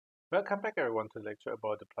Welcome back everyone to the lecture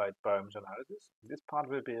about applied bioimage analysis. This part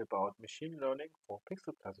will be about machine learning for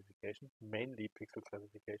pixel classification, mainly pixel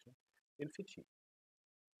classification in Fiji.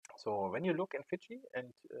 So when you look in Fiji and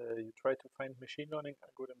you try to find machine learning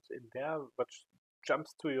algorithms in there, what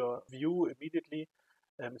jumps to your view immediately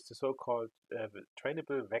is the so-called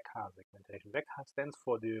trainable Waikato segmentation. Waikato stands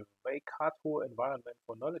for the Waikato Environment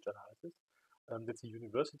for Knowledge Analysis. That's a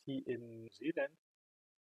university in New Zealand.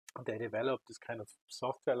 They developed this kind of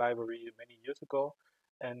software library many years ago,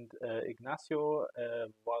 and Ignacio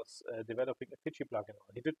was developing a Fiji plugin.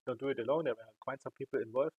 He did not do it alone, there were quite some people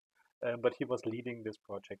involved, but he was leading this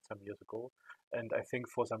project some years ago. And I think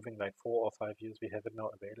for something like 4 or 5 years, we have it now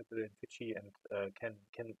available in Fiji and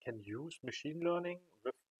can use machine learning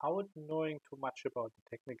without knowing too much about the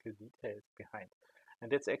technical details behind.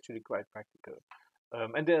 And that's actually quite practical.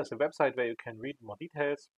 And there's a website where you can read more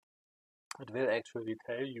details. It will actually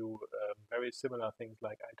tell you very similar things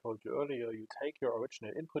like I told you earlier. You take your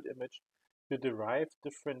original input image, you derive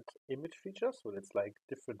different image features, so it's like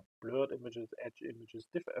different blurred images, edge images,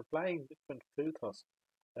 applying different filters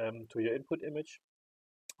to your input image.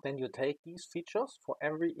 Then you take these features for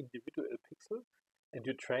every individual pixel and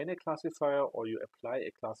you train a classifier or you apply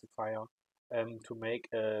a classifier to make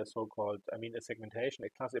a so-called, a segmentation, a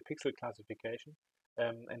pixel classification.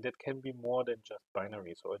 And that can be more than just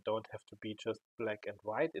binary. So it don't have to be just black and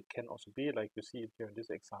white. It can also be, like you see it here in this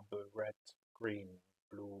example, red, green,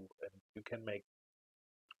 blue, and you can make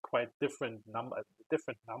quite different number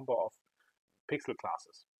of pixel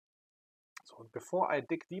classes. So before I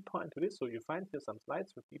dig deeper into this, so you find here some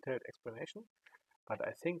slides with detailed explanation, but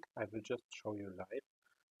I think I will just show you live.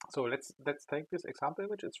 So let's take this example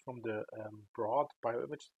image. It's from the broad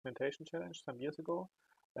bioimage segmentation challenge some years ago.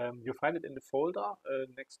 You find it in the folder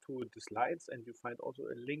next to the slides, and you find also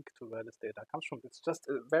a link to where this data comes from. It's just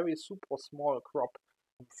a very super small crop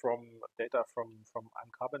from data from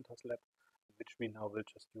Anne Carpenter's lab, which we now will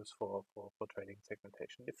just use for training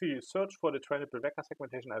segmentation. If you search for the trainable vector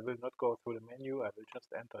segmentation, I will not go through the menu. I will just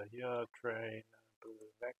enter here, trainable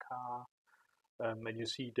vector. And you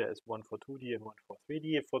see there is one for 2D and one for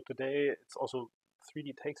 3D. For today, it's also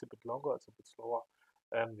 3D takes a bit longer, it's a bit slower.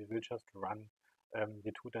 We will just run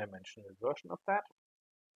the two-dimensional version of that.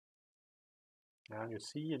 And you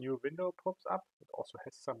see a new window pops up. It also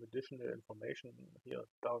has some additional information here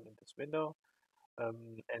down in this window.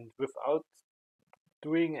 And without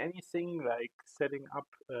doing anything like setting up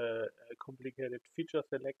complicated feature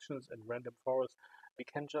selections and random forests, we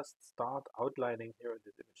can just start outlining here in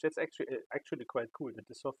this image. That's actually quite cool that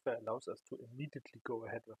the software allows us to immediately go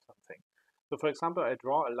ahead with something. So for example, I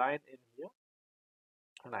draw a line in here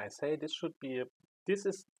and I say this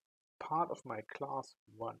is part of my class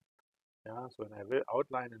 1. Yeah, so I will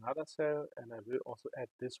outline another cell and I will also add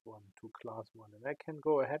this one to class 1. And I can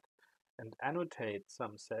go ahead and annotate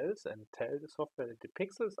some cells and tell the software that the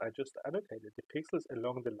pixels I just annotated, the pixels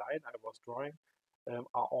along the line I was drawing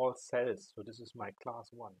are all cells. So this is my class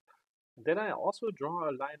 1. And then I also draw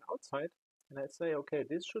a line outside and I say, okay,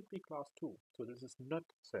 this should be class 2. So this is not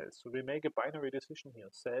cells. So we make a binary decision here,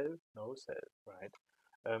 cell, no cell, right?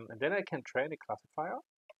 And then I can train a classifier,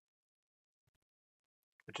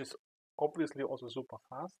 which is obviously also super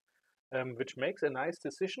fast, which makes a nice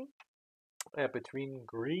decision between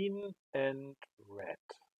green and red.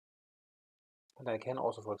 And I can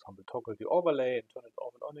also, for example, toggle the overlay and turn it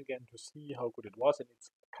off and on again to see how good it was. And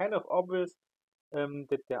it's kind of obvious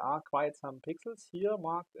that there are quite some pixels here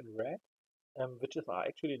marked in red, which are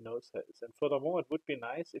actually no cells. And furthermore, it would be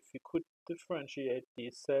nice if we could differentiate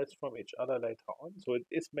these cells from each other later on. So it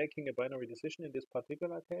is making a binary decision in this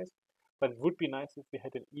particular case, but it would be nice if we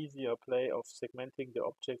had an easier play of segmenting the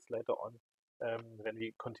objects later on when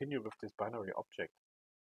we continue with this binary object.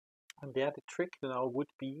 And there the trick now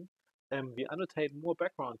would be we annotate more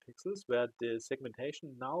background pixels where the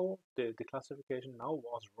segmentation now, the classification now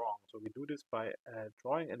was wrong. So we do this by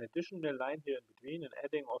drawing an additional line here in between and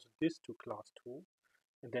adding also this to class 2.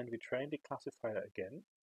 And then we train the classifier again.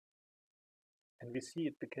 And we see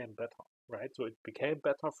it became better, right? So it became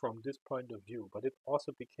better from this point of view, but it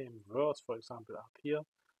also became worse. For example, up here,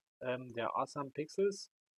 there are some pixels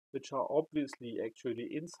which are obviously actually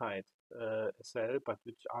inside a cell, but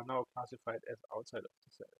which are now classified as outside of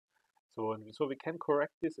the cell. So we can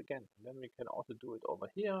correct this again. And then we can also do it over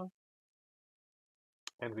here.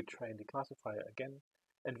 And we train the classifier again.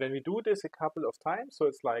 And when we do this a couple of times, so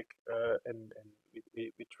it's like,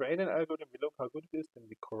 we train an algorithm, we look how good it is, then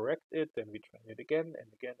we correct it, then we train it again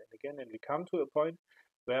and again and again, and we come to a point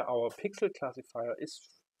where our pixel classifier is,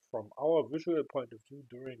 from our visual point of view,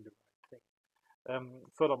 doing the right thing.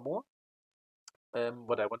 Furthermore,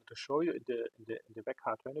 what I wanted to show you in the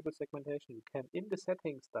vector trainable segmentation, you can in the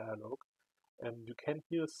settings dialog, you can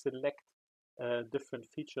here select different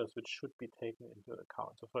features which should be taken into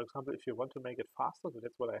account. So for example, if you want to make it faster, so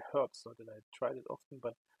that's what I heard, so that I tried it often,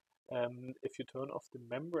 but if you turn off the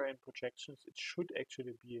membrane projections, it should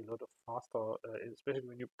actually be a lot of faster, especially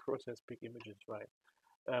when you process big images, right?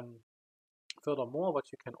 Furthermore,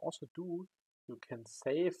 what you can also do, you can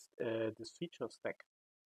save this feature stack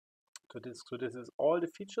to this. So this is all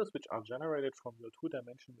the features which are generated from your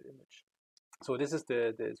two-dimensional image. So this is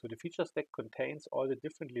the feature stack contains all the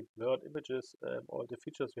differently blurred images, all the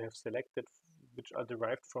features you have selected, which are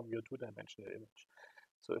derived from your two-dimensional image.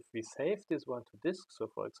 So if we save this one to disk, so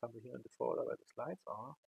for example here in the folder where the slides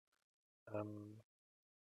are,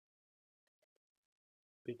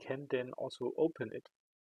 we can then also open it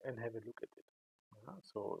and have a look at it.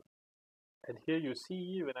 And here you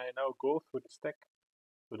see when I now go through the stack,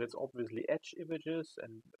 so that's obviously edge images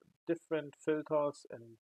and different filters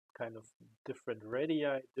and kind of different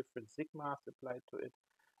radii, different sigmas applied to it.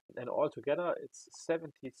 And altogether it's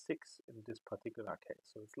 76 in this particular case.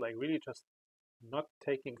 So it's like really just not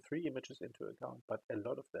taking 3 images into account, but a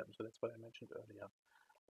lot of them. So that's what I mentioned earlier.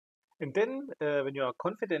 And then when you are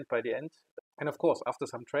confident by the end, and of course, after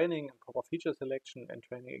some training and proper feature selection and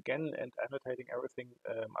training again and annotating everything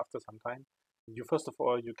after some time, you first of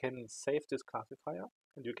all, you can save this classifier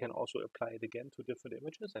and you can also apply it again to different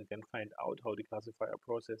images and then find out how the classifier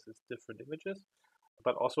processes different images.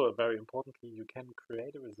 But also very importantly, you can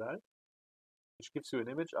create a result which gives you an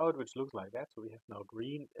image out which looks like that. So we have now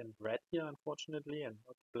green and red here, unfortunately, and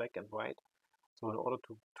not black and white. So in order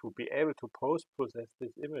to be able to post-process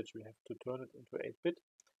this image, we have to turn it into 8-bit.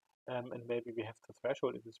 And maybe we have to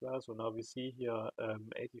threshold it as well. So now we see here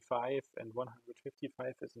 85 and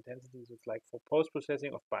 155 as intensities. It's like for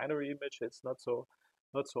post-processing of binary image, it's not so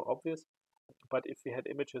obvious. But if we had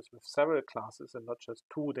images with several classes and not just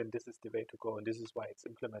 2, then this is the way to go, and this is why it's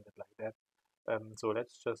implemented like that. So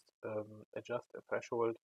let's just adjust a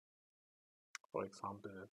threshold. For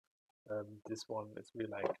example, this one is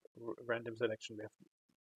really like random selection. We have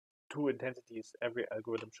 2 intensities. Every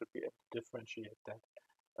algorithm should be able to differentiate that.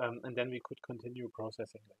 And then we could continue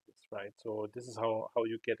processing like this, right? So this is how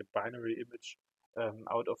you get a binary image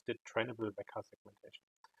out of the trainable vector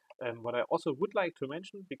segmentation. What I also would like to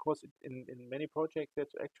mention, because in many projects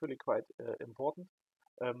that's actually quite important.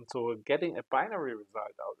 So getting a binary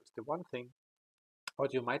result out is the one thing.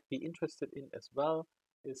 What you might be interested in as well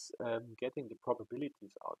is getting the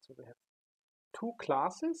probabilities out. So we have 2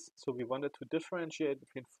 classes, so we wanted to differentiate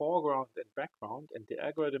between foreground and background, and the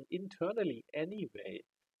algorithm internally anyway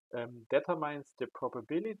determines the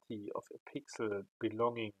probability of a pixel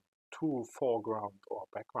belonging to foreground or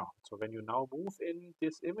background. So when you now move in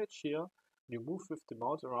this image here, you move with the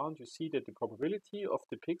mouse around, you see that the probability of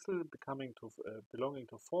the pixel belonging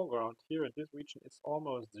to foreground here in this region is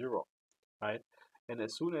almost 0, right? And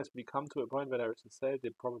as soon as we come to a point where there is a cell,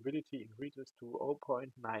 the probability increases to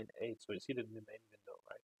 0.98. So you see that in the main window,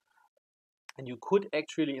 right? And you could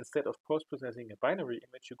actually, instead of post-processing a binary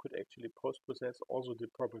image, you could actually post-process also the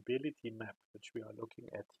probability map, which we are looking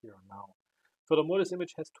at here now. Furthermore, this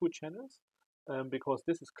image has 2 channels because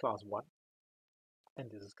this is class 1 and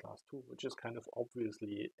this is class 2, which is kind of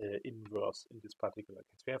obviously inverse in this particular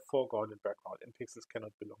case. We have foreground and background, and pixels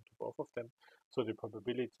cannot belong to both of them. So the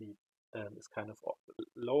probability is kind of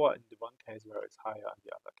lower in the one case where it's higher in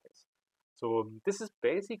the other case. So this is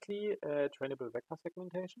basically trainable vector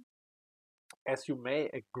segmentation. As you may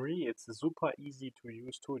agree, it's a super easy to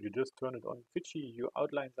use tool. You just turn it on Fiji, you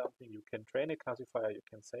outline something, you can train a classifier, you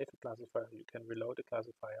can save a classifier, you can reload a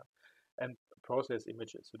classifier and process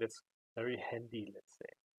images. So that's very handy, let's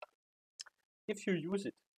say. If you use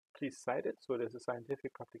it, please cite it. So there's a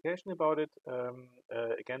scientific publication about it,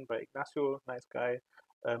 again by Ignacio, nice guy.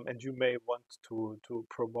 And you may want to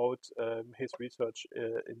promote his research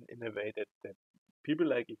in a way that people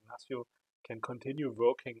like Ignacio can continue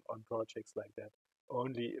working on projects like that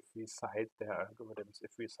only if we cite their algorithms, if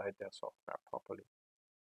we cite their software properly.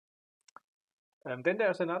 Then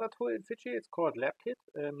there's another tool in Fiji, it's called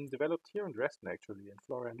Labkit, developed here in Dresden actually, in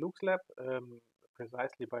Florian Luke's lab,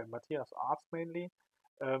 precisely by Matthias Arzt mainly,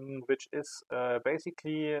 which is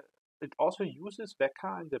basically, it also uses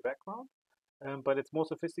vector in the background, but it's more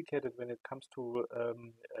sophisticated when it comes to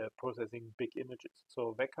processing big images.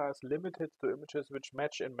 So vector is limited to images which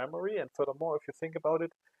match in memory, and furthermore, if you think about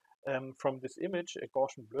it, from this image, a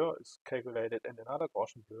Gaussian blur is calculated and another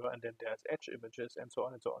Gaussian blur, and then there's edge images and so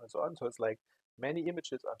on and so on and so on. So it's like many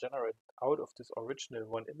images are generated out of this original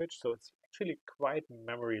one image, so it's actually quite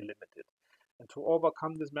memory limited. And to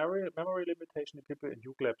overcome this memory limitation, the people in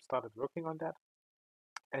UGlab started working on that.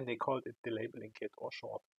 and they called it the labeling kit, or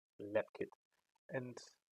short Labkit. And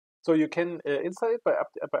so you can install it by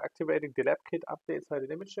activating the Labkit update side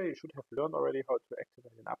in ImageJ. You should have learned already how to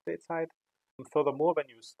activate an update side. And furthermore, when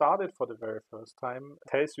you start it for the very first time,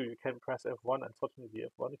 it tells you can press F1. Unfortunately, the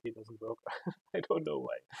F1 key doesn't work. I don't know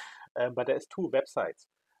why. But there's two websites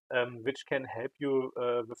which can help you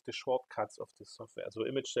with the shortcuts of the software. So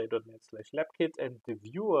imagej.net/labkit, and the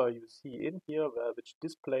viewer you see in here, which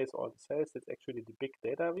displays all the cells, that's actually the big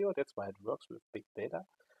data viewer. That's why it works with big data.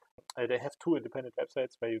 They have two independent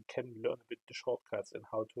websites where you can learn a bit the shortcuts and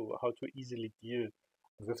how to easily deal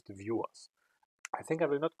with the viewers. I think I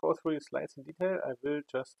will not go through the slides in detail. I will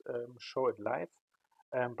just show it live,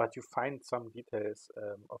 but you find some details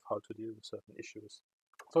of how to deal with certain issues.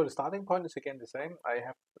 So the starting point is again the same. I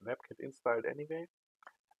have Labkit installed anyway,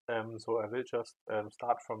 so I will just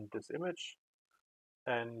start from this image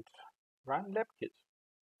and run Labkit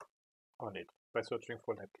on it by searching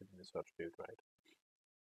for Labkit in the search field, right?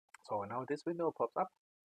 So now this window pops up,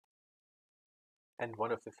 and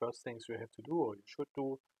one of the first things you have to do, or you should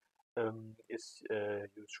do, is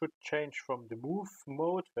you should change from the move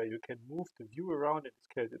mode, where you can move the view around. In this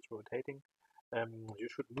case, it's rotating. You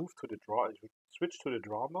should move to the draw. You should switch to the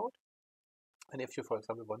draw mode. And if you, for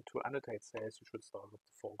example, want to annotate cells, you should start with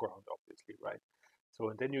the foreground, obviously, right? So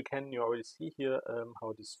and then you already see here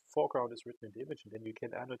how this foreground is written in the image, and then you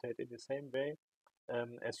can annotate in the same way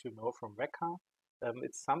as you know from Vecca.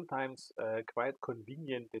 It's sometimes quite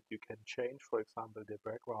convenient that you can change, for example, the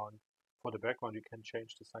background. For the background, you can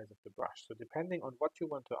change the size of the brush. So depending on what you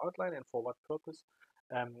want to outline and for what purpose,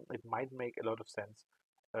 it might make a lot of sense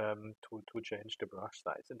to change the brush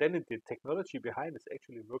size. And then the technology behind is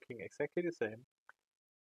actually working exactly the same.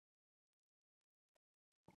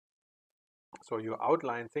 So you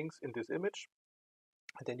outline things in this image,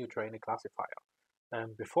 and then you train a classifier.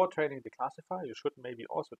 Before training the classifier, you should maybe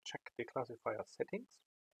also check the classifier settings.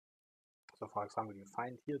 So for example, you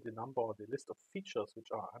find here the number or the list of features which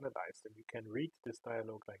are analyzed, and you can read this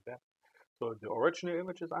dialog like that. So the original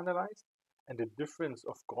image is analyzed, and the difference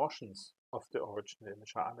of Gaussians of the original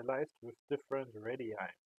image are analyzed with different radii.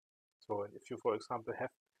 So if you, for example,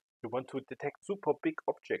 you want to detect super big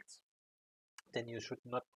objects, then you should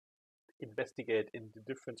not investigate in the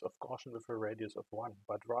difference of Gaussian with a radius of 1,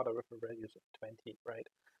 but rather with a radius of 20, right?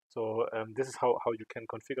 So this is how you can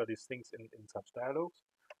configure these things in such dialogues.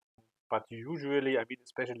 But usually, I mean,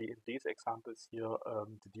 especially in these examples here,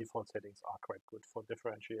 the default settings are quite good for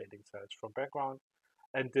differentiating cells from background.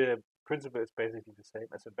 And the principle is basically the same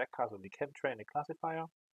as in Vecca. So we can train a classifier,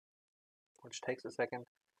 which takes a second.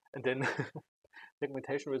 And then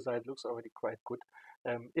segmentation result looks already quite good.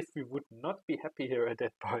 If we would not be happy here at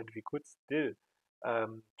that point, we could still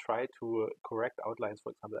try to correct outlines.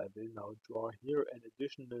 For example, I will now draw here an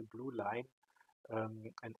additional blue line,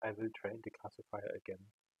 and I will train the classifier again.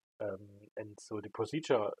 And so the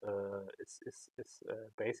procedure is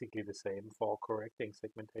basically the same for correcting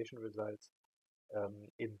segmentation results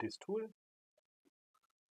in this tool.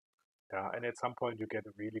 Yeah, and at some point you get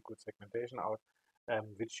a really good segmentation out,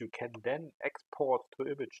 which you can then export to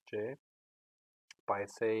ImageJ by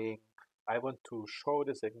saying, I want to show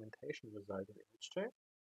the segmentation result in ImageJ.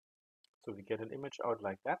 So we get an image out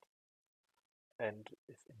like that. And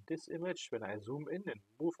if in this image, when I zoom in and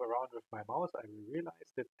move around with my mouse, I will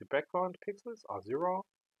realize that the background pixels are 0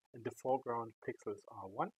 and the foreground pixels are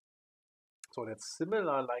 1. So that's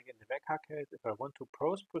similar like in the Vecca case. If I want to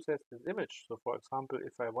post-process this image, so for example,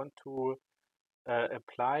 if I want to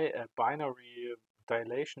apply a binary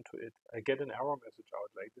dilation to it, I get an error message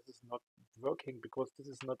out like this is not working because this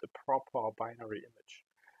is not a proper binary image.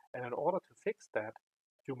 And in order to fix that,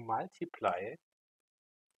 you multiply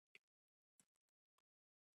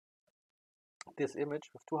this image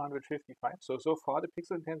with 255. So far the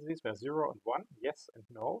pixel intensities were 0 and 1, yes and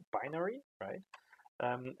no, binary, right?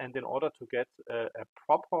 And in order to get a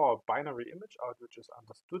proper binary image out, which is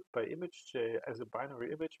understood by ImageJ as a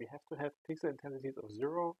binary image, we have to have pixel intensities of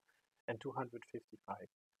 0 and 255.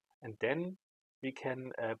 And then we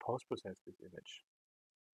can post-process this image.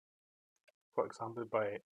 For example,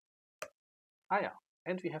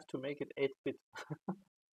 and we have to make it 8-bit,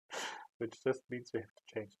 which just means we have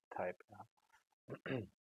to change the type. Yeah.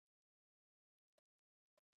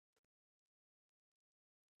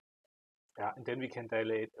 Yeah, and then we can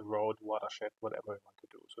dilate a road, watershed, whatever we want to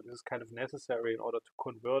do. So this is kind of necessary in order to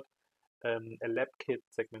convert a Labkit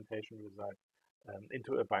segmentation result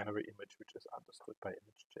into a binary image, which is understood by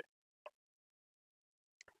ImageJ.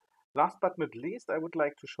 Last but not least, I would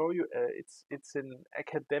like to show you it's an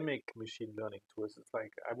academic machine learning tool. It's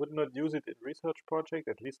like I would not use it in research project,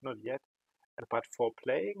 at least not yet. But for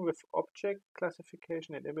playing with object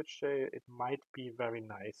classification in ImageJ, it might be very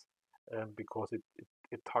nice because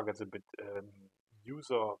it targets a bit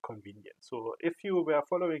user convenience. So if you were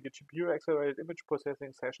following the GPU accelerated image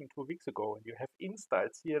processing session 2 weeks ago and you have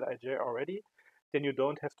installed CLIJ already, then you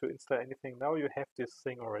don't have to install anything now. You have this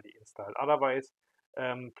thing already installed. Otherwise,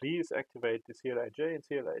 please activate the CLIJ and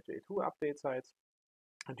CLIJ2 update sites,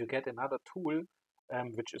 and you get another tool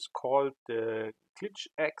which is called the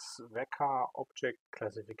TeachXRec object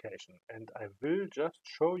classification. And I will just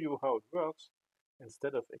show you how it works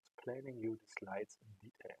instead of explaining you the slides in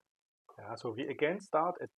detail. Yeah, so we again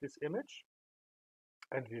start at this image,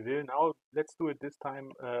 and we will now, let's do it this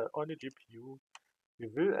time on a GPU. We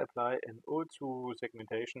will apply an O2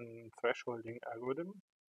 segmentation thresholding algorithm,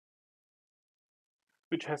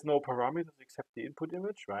 which has no parameters except the input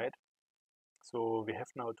image, right? So we have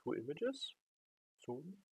now two images. So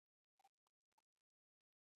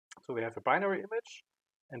we have a binary image,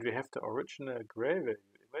 and we have the original gray value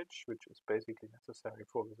image, which is basically necessary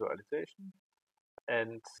for visualization.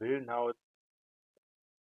 And we'll now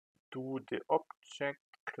do the object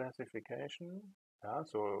classification. Yeah,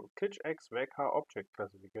 so TeachXRec object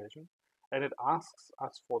classification, and it asks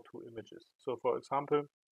us for two images. So for example,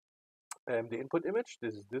 the input image,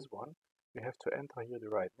 this is this one. We have to enter here the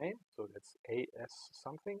right name, so that's AS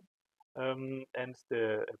something. And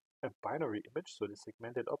a binary image, so the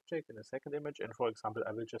segmented object in a second image. And for example,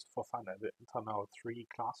 I will just for fun, I will enter now 3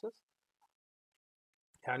 classes.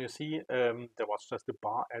 And you see there was just a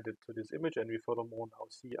bar added to this image, and we furthermore now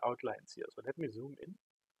see outlines here. So let me zoom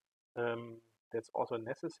in. That's also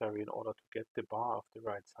necessary in order to get the bar of the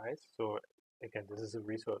right size. So again, this is a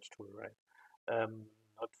research tool, right?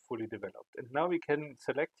 Not fully developed. And now we can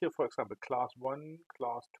select here, for example, class 1,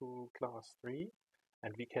 class 2, class 3,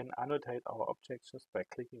 and we can annotate our objects just by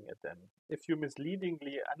clicking at them. If you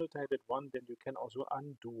misleadingly annotated one, then you can also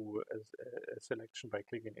undo a selection by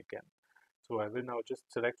clicking again. So I will now just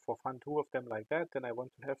select for fun 2 of them like that. Then I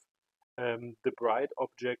want to have the bright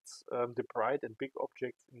objects, the bright and big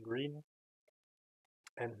objects in green,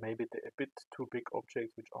 and maybe a bit too big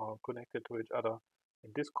objects which are connected to each other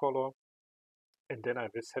in this color. And then I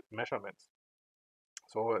will set measurements.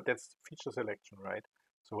 So that's feature selection, right?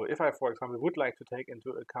 So if I, for example, would like to take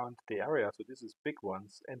into account the area, so this is big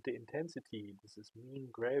ones, and the intensity, this is mean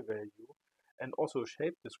gray value, and also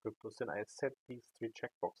shape descriptors, then I set these 3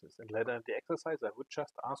 checkboxes. And later in the exercise, I would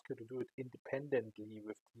just ask you to do it independently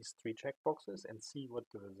with these 3 checkboxes and see what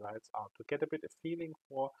the results are to get a bit of feeling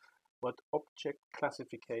for what object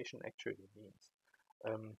classification actually means.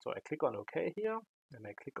 So I click on OK here, and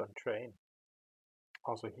I click on train.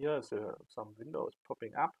 Also here is some windows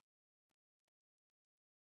popping up,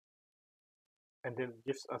 and then it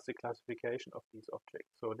gives us the classification of these objects.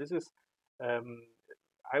 So this is,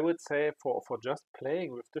 I would say, for just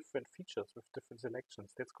playing with different features, with different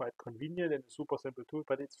selections, that's quite convenient and a super simple tool,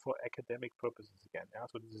 but it's for academic purposes again. Yeah?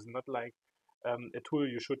 So this is not like a tool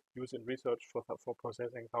you should use in research for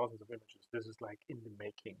processing thousands of images. This is like in the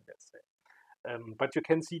making, let's say. But you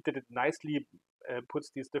can see that it nicely puts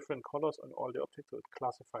these different colors on all the objects, so it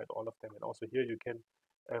classified all of them. And also here you can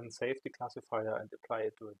save the classifier and apply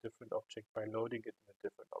it to a different object by loading it in a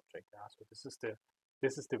different object. Yeah? So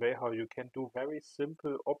this is the way how you can do very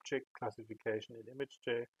simple object classification in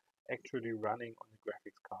ImageJ, actually running on the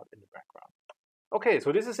graphics card in the background. Okay,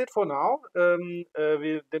 so this is it for now.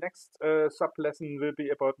 The next sub-lesson will be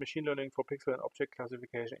about machine learning for pixel and object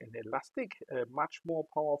classification in Elastic, a much more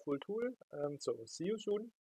powerful tool. So see you soon.